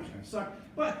all the time, which kind of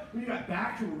sucked. But when you got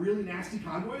back to a really nasty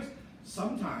convoys,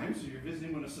 sometimes, so you're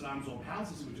visiting one of Saddam's old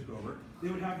palaces we took over, they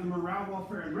would have the morale,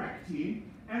 welfare, and rec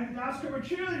team, and the Dallas Cowboy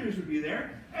cheerleaders would be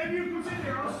there, and you could sit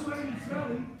there all sweating and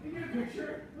smelling and get a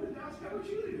picture with the Dallas Cowboy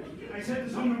cheerleaders. I said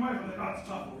this to my wife, I'm like, oh, it's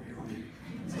tough over here.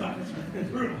 It's tough. It's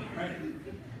brutal, right?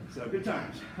 So good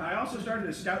times. I also started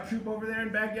a scout troop over there in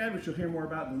Baghdad, which you'll hear more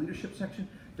about in the leadership section.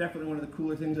 Definitely one of the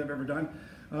cooler things I've ever done.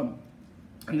 And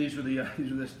these were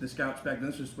the scouts back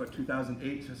then. This was what,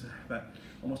 2008, so it's about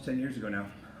almost 10 years ago now.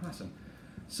 Awesome.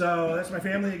 So that's my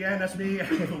family again. That's me.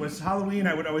 If it was Halloween,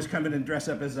 I would always come in and dress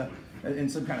up as in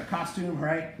some kind of costume,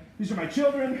 right? These are my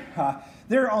children.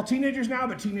 They're all teenagers now,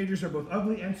 but teenagers are both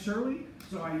ugly and surly.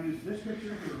 So I use this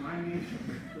picture to remind me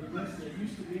of the bliss that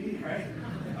used to be, right?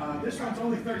 This one's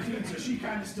only 13, so she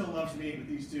kind of still loves me, but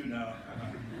these two, no.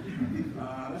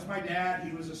 That's my dad.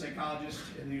 He was a psychologist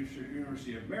in the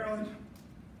University of Maryland.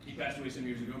 He passed away some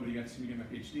years ago, but he got to see me get my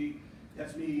PhD.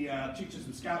 That's me teaching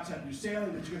some scouts how to do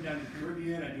sailing. Let's go down to the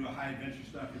Caribbean. I do a high adventure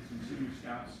stuff with some senior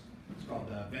scouts. It's called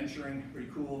venturing, pretty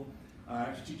cool. I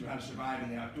actually teach them how to survive in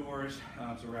the outdoors.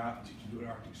 So we're out teaching them to do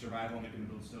Arctic survival, making them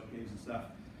build snow caves and stuff.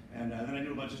 And then I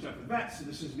do a bunch of stuff with vets. So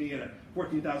this is me at a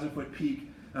 14,000-foot peak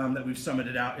that we've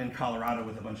summited out in Colorado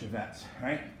with a bunch of vets,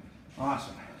 right?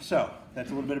 Awesome. So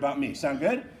that's a little bit about me. Sound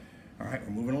good? All right,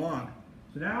 we're moving along.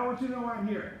 So now I want you to know why I'm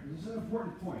here. This is an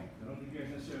important point. I don't think you guys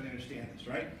necessarily understand this,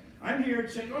 right? I'm here to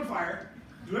set you on fire,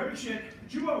 do every shit,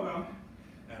 chew bubblegum,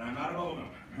 and I'm out of bubblegum,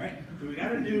 right? So we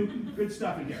gotta do good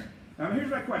stuff in here. Now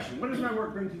here's my question. What does my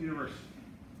work bring to the university?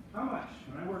 How much,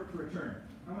 when I work for a term,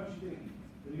 how much do you think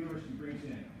the university brings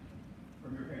in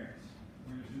from your parents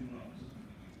or your student loans?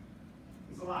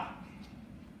 It's a lot.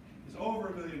 It's over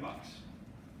 $1 million.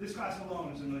 This class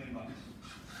alone is $1 million. All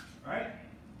right?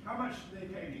 How much do they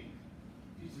pay me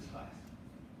to teach this class?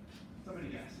 Somebody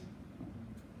guess.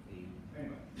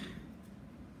 Anyway.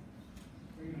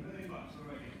 Bring in $1 million. What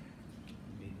do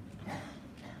I get?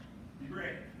 Be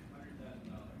great.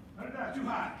 $100,000. $100,000. Too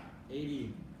high.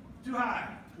 80. Too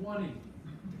high. 20.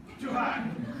 Too high.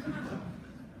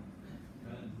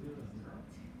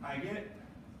 I get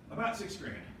about $6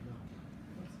 grand.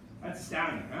 That's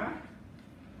astounding, huh?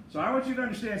 So I want you to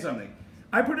understand something.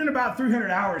 I put in about 300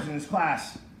 hours in this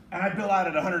class, and I bill out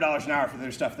at $100 an hour for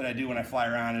the stuff that I do when I fly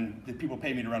around, and the people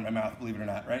pay me to run my mouth, believe it or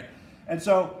not, right? And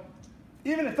so,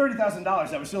 even at $30,000,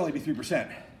 that would still only be 3%.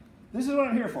 This is what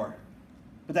I'm here for.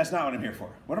 But that's not what I'm here for.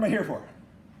 What am I here for?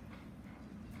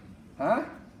 Huh?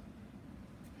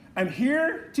 I'm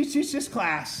here to teach this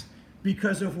class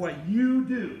because of what you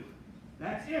do.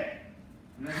 That's it.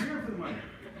 I'm not here for the money.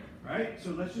 Right?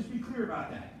 So let's just be clear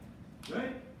about that.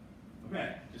 Right?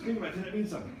 Okay. Just think about it. That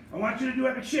means something. I want you to do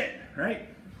epic shit. Right?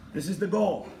 This is the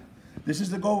goal. This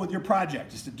is the goal with your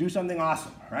project, is to do something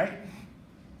awesome. Right?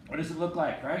 What does it look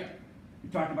like? Right? We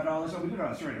talked about all this. Oh, we did all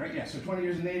this already, right? Yeah. So 20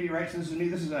 years in the Navy, right? So this is me.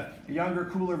 This is a younger,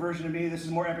 cooler version of me. This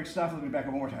is more epic stuff. Let me back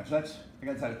up one more time. So that's, I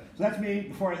got excited. So that's me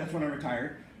before. That's when I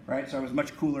retired. Right? So I was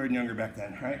much cooler and younger back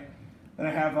then. Right? Then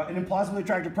I have an implausibly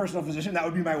attractive personal physician. That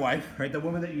would be my wife, right? The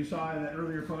woman that you saw in that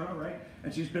earlier photo, right?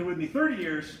 And she's been with me 30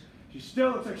 years. She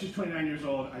still looks like she's 29 years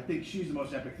old. I think she's the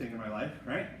most epic thing in my life,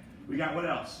 right? We got what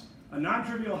else? A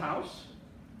non-trivial house.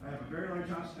 I have a very large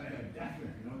house, and I have a death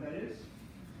ring. You know what that is?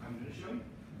 I'm going to show you.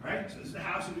 All right, so this is the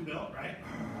house that we built, right?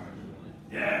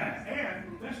 Yeah,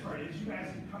 and the best part is you guys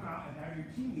can come out and have your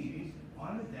team meetings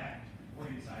on the deck or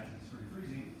inside, since it's pretty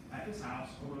freezing, at this house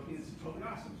overlooking. It's totally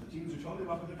awesome. So teams are totally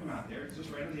welcome to come out there. It's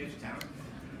just right on the edge of town.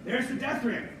 There's the death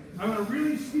ring. I'm on a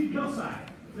really steep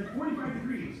hillside. It's like 45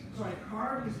 degrees. So I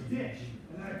carved this ditch,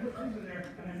 and then I put things in there,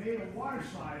 and I made a water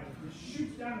slide that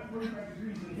shoots down to 45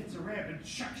 degrees and hits a ramp and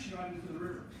chucks you out into the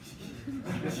river.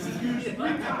 It's been used 3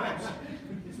 times.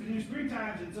 It's been used 3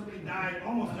 times, and somebody died,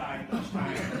 almost died each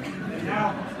time. And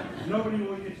now nobody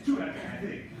will get too epic, I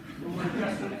think. We're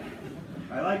adjusting it.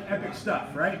 I like epic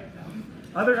stuff, right?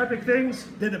 Other epic things,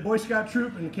 did the Boy Scout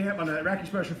troop in the camp on the Iraqi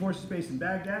Special Forces base in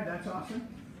Baghdad. That's awesome,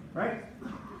 right?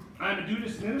 I'm a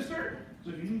Dudist minister,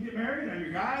 so if you need to get married, I'm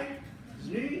your guy. This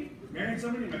is me, marrying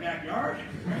somebody in my backyard.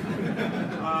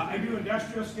 I do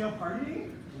industrial scale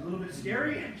partying. It's a little bit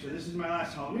scary. So this is my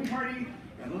last Halloween party.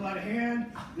 Got a little out of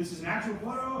hand. This is an actual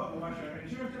photo of the Washington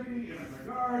Sheriff's deputy in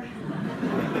my guard.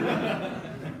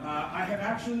 I have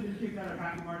actually been kicked out of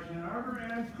Happy March in Ann Arbor,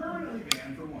 and I'm permanently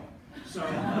banned for one. So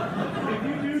if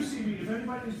you do see me, does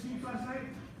anybody see Steve's last night?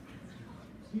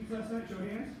 Steve's last night, show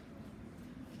hands.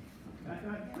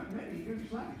 Not many, you're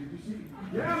just laughing. Did you see me?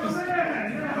 Yeah, I'm a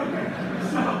man! Yeah, okay.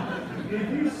 So, if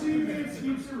you see me at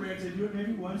Steve's or Ritz, I do it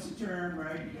maybe once a term,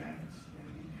 right? You gotta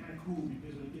be kind of cool,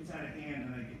 because when it gets out of hand,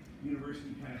 and like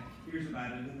university kind of hears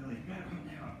about it, and then they're like, you gotta calm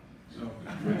down. So,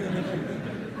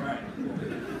 right.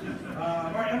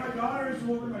 All right, and my daughter is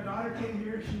over. My daughter came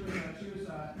here. She was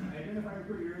I identified her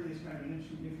pretty early as kind of an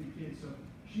interesting, gifted kid. So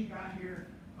she got here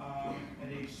at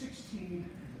age 16,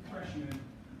 as a freshman,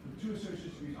 with 2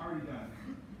 associate's degrees already done.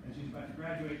 And she's about to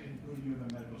graduate and go to U of M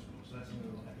medical school. So that's another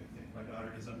little epic thing. My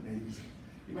daughter is amazing.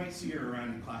 You might see her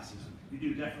around in classes. You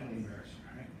do definitely embarrass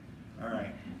her, right? All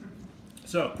right.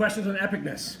 So, questions on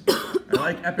epicness. I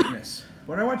like epicness.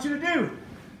 What do I want you to do?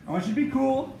 I want you to be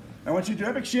cool. I want you to do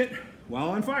epic shit while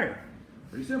on fire.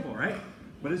 Pretty simple, right?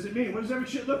 What does it mean? What does epic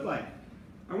shit look like?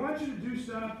 I want you to do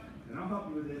stuff, and I'll help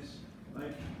you with this,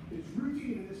 like it's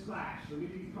routine in this class. So we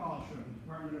get calls from the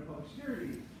Department of Public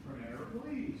Security, from Air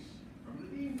Police, from the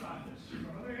Dean's office, from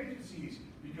other agencies,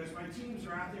 because my teams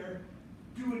are out there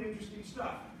doing interesting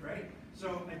stuff, right?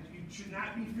 So you should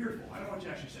not be fearful. I don't want you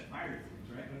to actually set fire to things,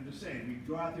 right? But I'm just saying, we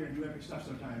go out there and do epic stuff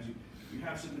sometimes. You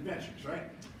have some adventures, right?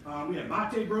 We have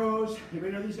Mate Bros.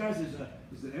 Anybody know these guys?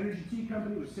 There's an energy tea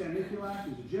company with Sam Nicolak,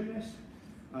 who's a gymnast.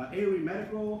 AOE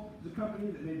Medical is a company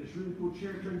that made this really cool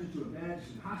chair, turns into a bed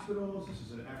in hospitals. This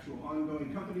is an actual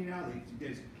ongoing company now. They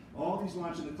guys, all these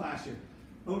launched in the class here.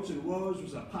 Oats and Woes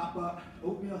was a pop-up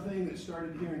oatmeal thing that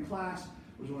started here in class.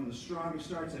 It was one of the strongest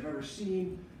starts I've ever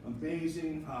seen.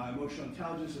 Amazing emotional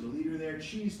intelligence of the leader there.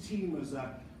 Cheese Team was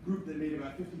a group that made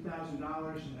about $50,000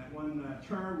 in that one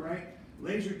term, right?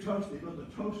 Laser Toast, they built a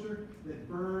toaster that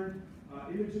burned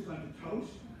images onto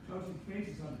toast, toasted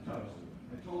faces onto toast.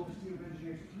 I told this team of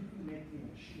engineers, if you can make me a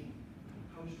machine,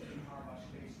 toast it in Harbaugh's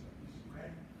face with a piece of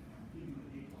bread, I'll give you an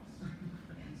A+.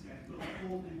 And these guys built a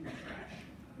whole thing from scratch.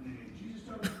 And they made Jesus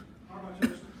toast, Harbaugh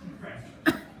toast, and Fretz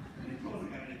toast. And they totally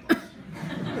got an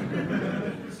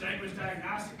A+. Cypress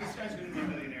Diagnostic, this guy's going to be a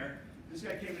millionaire. This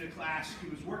guy came into class, he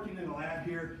was working in the lab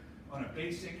here on a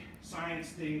basic science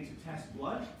thing to test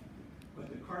blood. But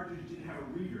the cartridge didn't have a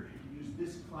reader. He used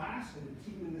this class and the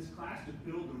team in this class to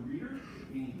build the reader,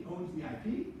 meaning he owns the IP.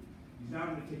 He's now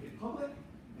going to take it public,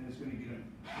 and it's going to get him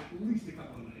at least a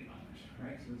couple of $1 million,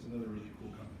 right? So that's another really cool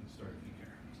company to start if you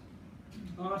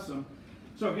care. Awesome.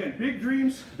 So again, big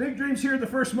dreams here the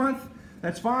first month.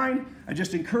 That's fine. I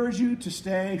just encourage you to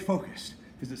stay focused,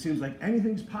 because it seems like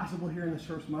anything's possible here in this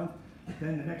first month. But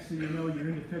then the next thing you know, you're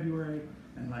into February,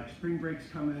 and like spring break's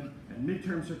coming, and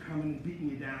midterms are coming and beating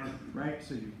you down, right?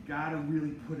 So you've got to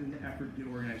really put in the effort to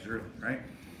get organized early, right?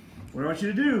 What do I want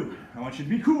you to do? I want you to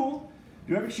be cool.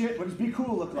 Do epic shit. What does be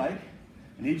cool look like?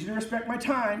 I need you to respect my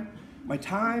time. My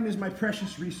time is my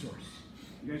precious resource.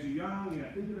 You guys are young, you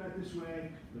got to think about it this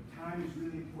way, but time is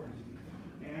really important to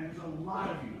you. And there's a lot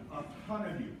of you, a ton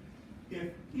of you.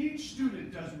 If each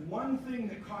student does one thing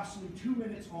that costs me 2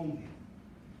 minutes only,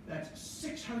 that's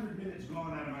 600 minutes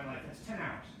gone out of my life. That's 10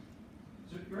 hours.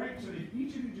 So, right? So if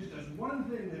each of you just does one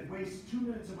thing that wastes 2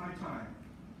 minutes of my time,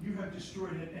 you have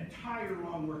destroyed an entire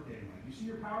long workday of mine. You see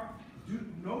your power?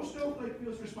 No snowflake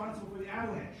feels responsible for the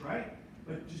avalanche, right?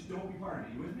 But just don't be part of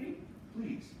it. You with me?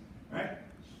 Please. Right?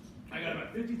 I got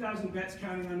about 50,000 vets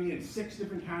counting on me in 6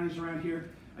 different counties around here.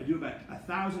 I do about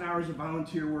 1,000 hours of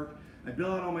volunteer work. I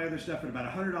bill out all my other stuff at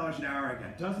about $100 an hour. I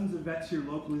got dozens of vets here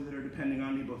locally that are depending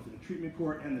on me, both in the treatment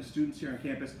court and the students here on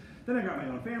campus. Then I got my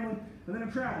own family, and then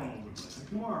I'm traveling all over the place, like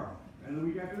tomorrow, and the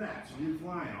week after that. So I'm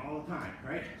flying all the time,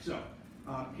 right? So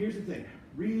here's the thing.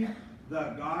 Read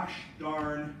the gosh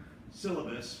darn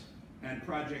syllabus and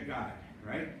project guide,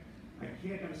 right? I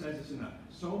can't emphasize this enough.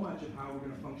 So much of how we're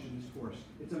going to function in this course.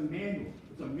 It's a manual.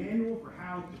 It's a manual for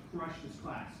how to crush this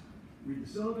class. Read the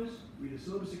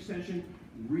syllabus extension,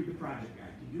 read the project guide.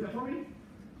 Can you do that for me?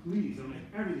 Please, it'll make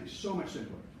everything so much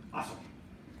simpler. Awesome.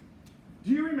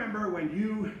 Do you remember when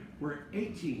you were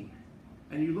 18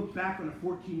 and you look back on a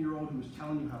 14-year-old who was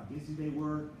telling you how busy they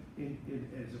were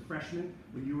as a freshman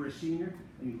when you were a senior,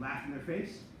 and you laughed in their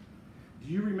face?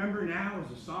 Do you remember now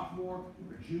as a sophomore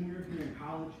or a junior here in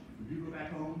college, when you go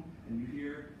back home and you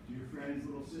hear your friend's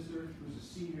little sister who's a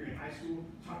senior in high school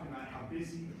talking about how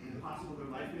busy and impossible their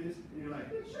life is, and you're like,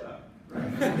 hey, shut up,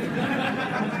 right?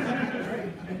 Right?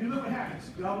 And you look what happens,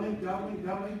 doubling, doubling,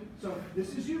 doubling. So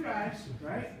this is you guys,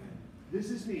 right?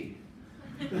 This is me.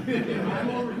 I'm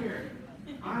over here.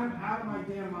 I'm out of my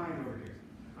damn mind over here.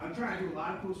 I'm trying to do a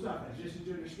lot of cool stuff. I just need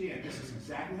you to understand, this is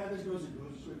exactly how this goes. It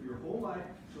goes with your whole life.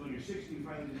 So when you're 60, you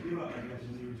finally just give up, I guess,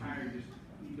 and you retire and just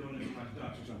eat donuts and watch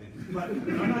ducks or something. But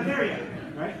I'm not there yet,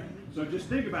 right? So just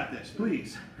think about this,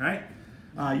 please, right?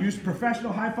 Use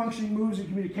professional, high-functioning moves and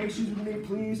communications with me,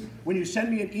 please. When you send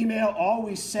me an email,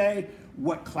 always say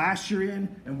what class you're in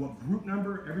and what group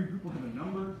number. Every group will have a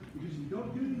number. Because if you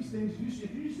don't do these things,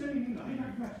 if you just send me an email, hey,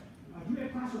 Dr. Fretz, do you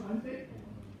have class on Wednesday?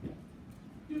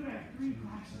 Dude, I have 3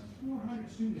 classes, 400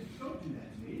 students. Don't do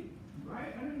that to me,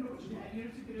 right? I don't even know what you get.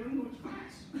 I don't know which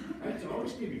class. Right? So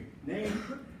always give your name,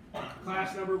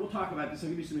 class number. We'll talk about this. I'll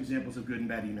give you some examples of good and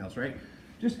bad emails, right?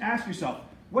 Just ask yourself,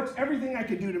 what's everything I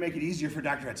can do to make it easier for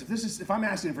Dr. Fretz? If I'm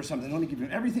asking him for something, let me give him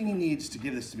everything he needs to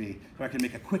give this to me so I can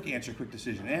make a quick answer, quick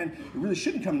decision. And it really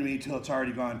shouldn't come to me until it's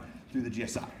already gone through the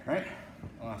GSI, right?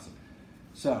 Awesome.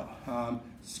 So,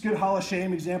 good Hall of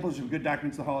Shame examples of good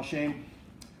documents, the Hall of Shame.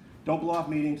 Don't blow off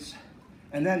meetings.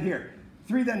 And then here,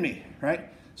 3 then me, right?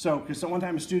 So, because one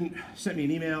time a student sent me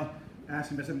an email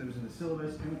asking about something that was in the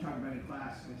syllabus, and we talked about it in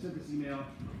class, and I sent this email,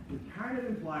 it kind of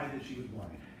implied that she was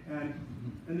blind. And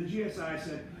the GSI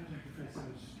said, oh, Dr. Fretz, that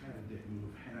was just kind of a dick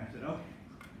move. And I said, okay.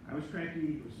 I was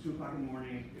cranky, it was 2 o'clock in the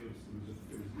morning, it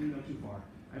was too far.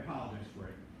 I apologize for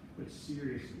it. But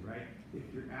seriously, right? If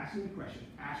you're asking the question,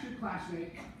 ask your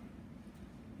classmate,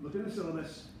 look at the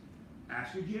syllabus,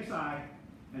 ask your GSI,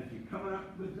 and if you're coming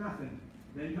up with nothing,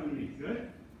 then come to me.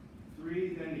 Good?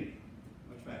 3, then me.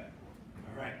 Much better.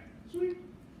 All right. Sweet.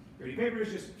 Grading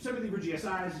papers, just sympathy for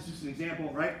GSIs. It's just an example,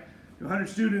 right? 100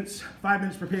 students, 5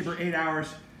 minutes per paper, 8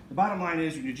 hours. The bottom line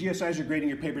is when your GSIs are grading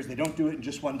your papers, they don't do it in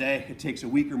just one day. It takes a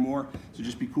week or more. So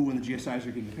just be cool when the GSIs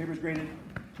are getting your papers graded.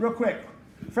 Real quick,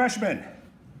 freshmen,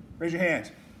 raise your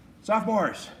hands.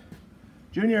 Sophomores,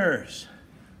 juniors,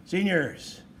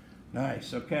 seniors.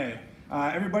 Nice, okay.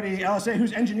 Everybody, LSA,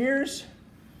 who's engineers?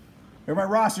 Where my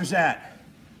rosters at?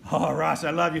 Oh, Ross,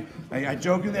 I love you. I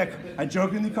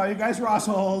jokingly call you guys Ross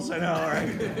holes. I know, all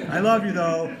right? I love you,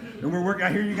 though. And we're working,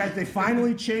 I hear you guys, they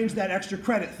finally changed that extra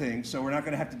credit thing, so we're not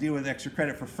going to have to deal with extra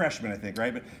credit for freshmen, I think,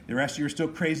 right? But the rest of you are still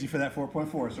crazy for that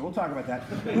 4.4, so we'll talk about that.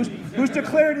 Who's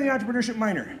declared in the entrepreneurship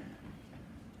minor?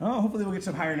 Oh, hopefully we'll get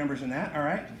some higher numbers than that, all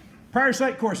right? Prior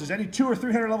psych courses, any 200 or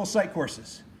 300 level psych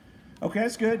courses? Okay,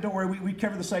 that's good. Don't worry, we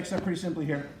cover the psych stuff pretty simply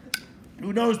here.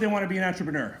 Who knows they want to be an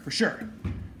entrepreneur? For sure.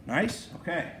 Nice,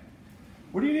 okay.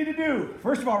 What do you need to do?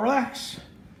 First of all, relax.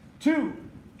 2,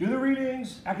 do the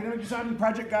readings, academic design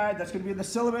project guide. That's going to be in the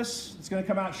syllabus. It's going to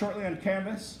come out shortly on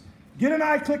Canvas. Get an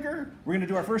iClicker. We're going to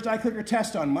do our first iClicker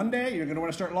test on Monday. You're going to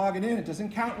want to start logging in. It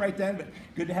doesn't count right then, but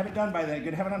good to have it done by then.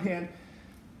 Good to have it on hand.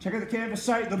 Check out the Canvas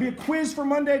site. There'll be a quiz for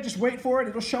Monday. Just wait for it.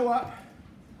 It'll show up.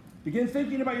 Begin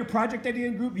thinking about your project idea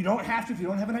in group. You don't have to. If you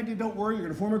don't have an idea, don't worry. You're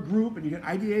going to form a group and you can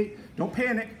ideate. Don't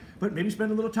panic, but maybe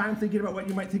spend a little time thinking about what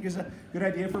you might think is a good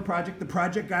idea for a project. The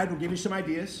project guide will give you some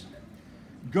ideas.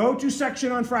 Go to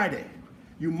section on Friday.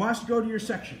 You must go to your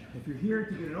section. If you're here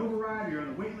to get an override or you're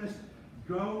on the wait list,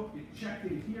 go, get checked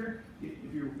in here.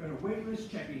 If you're on a wait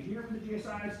list, check in here for the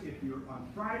GSIs. If you're on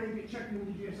Friday, get checked in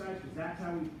with the GSIs, because that's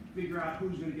how we figure out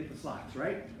who's going to get the slots,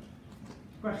 right?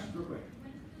 Questions, real quick.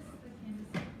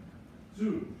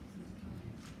 Soon.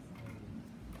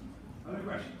 Other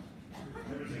questions?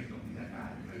 Never say don't be that guy.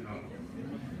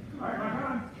 All right,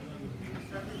 rock on.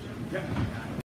 Yep.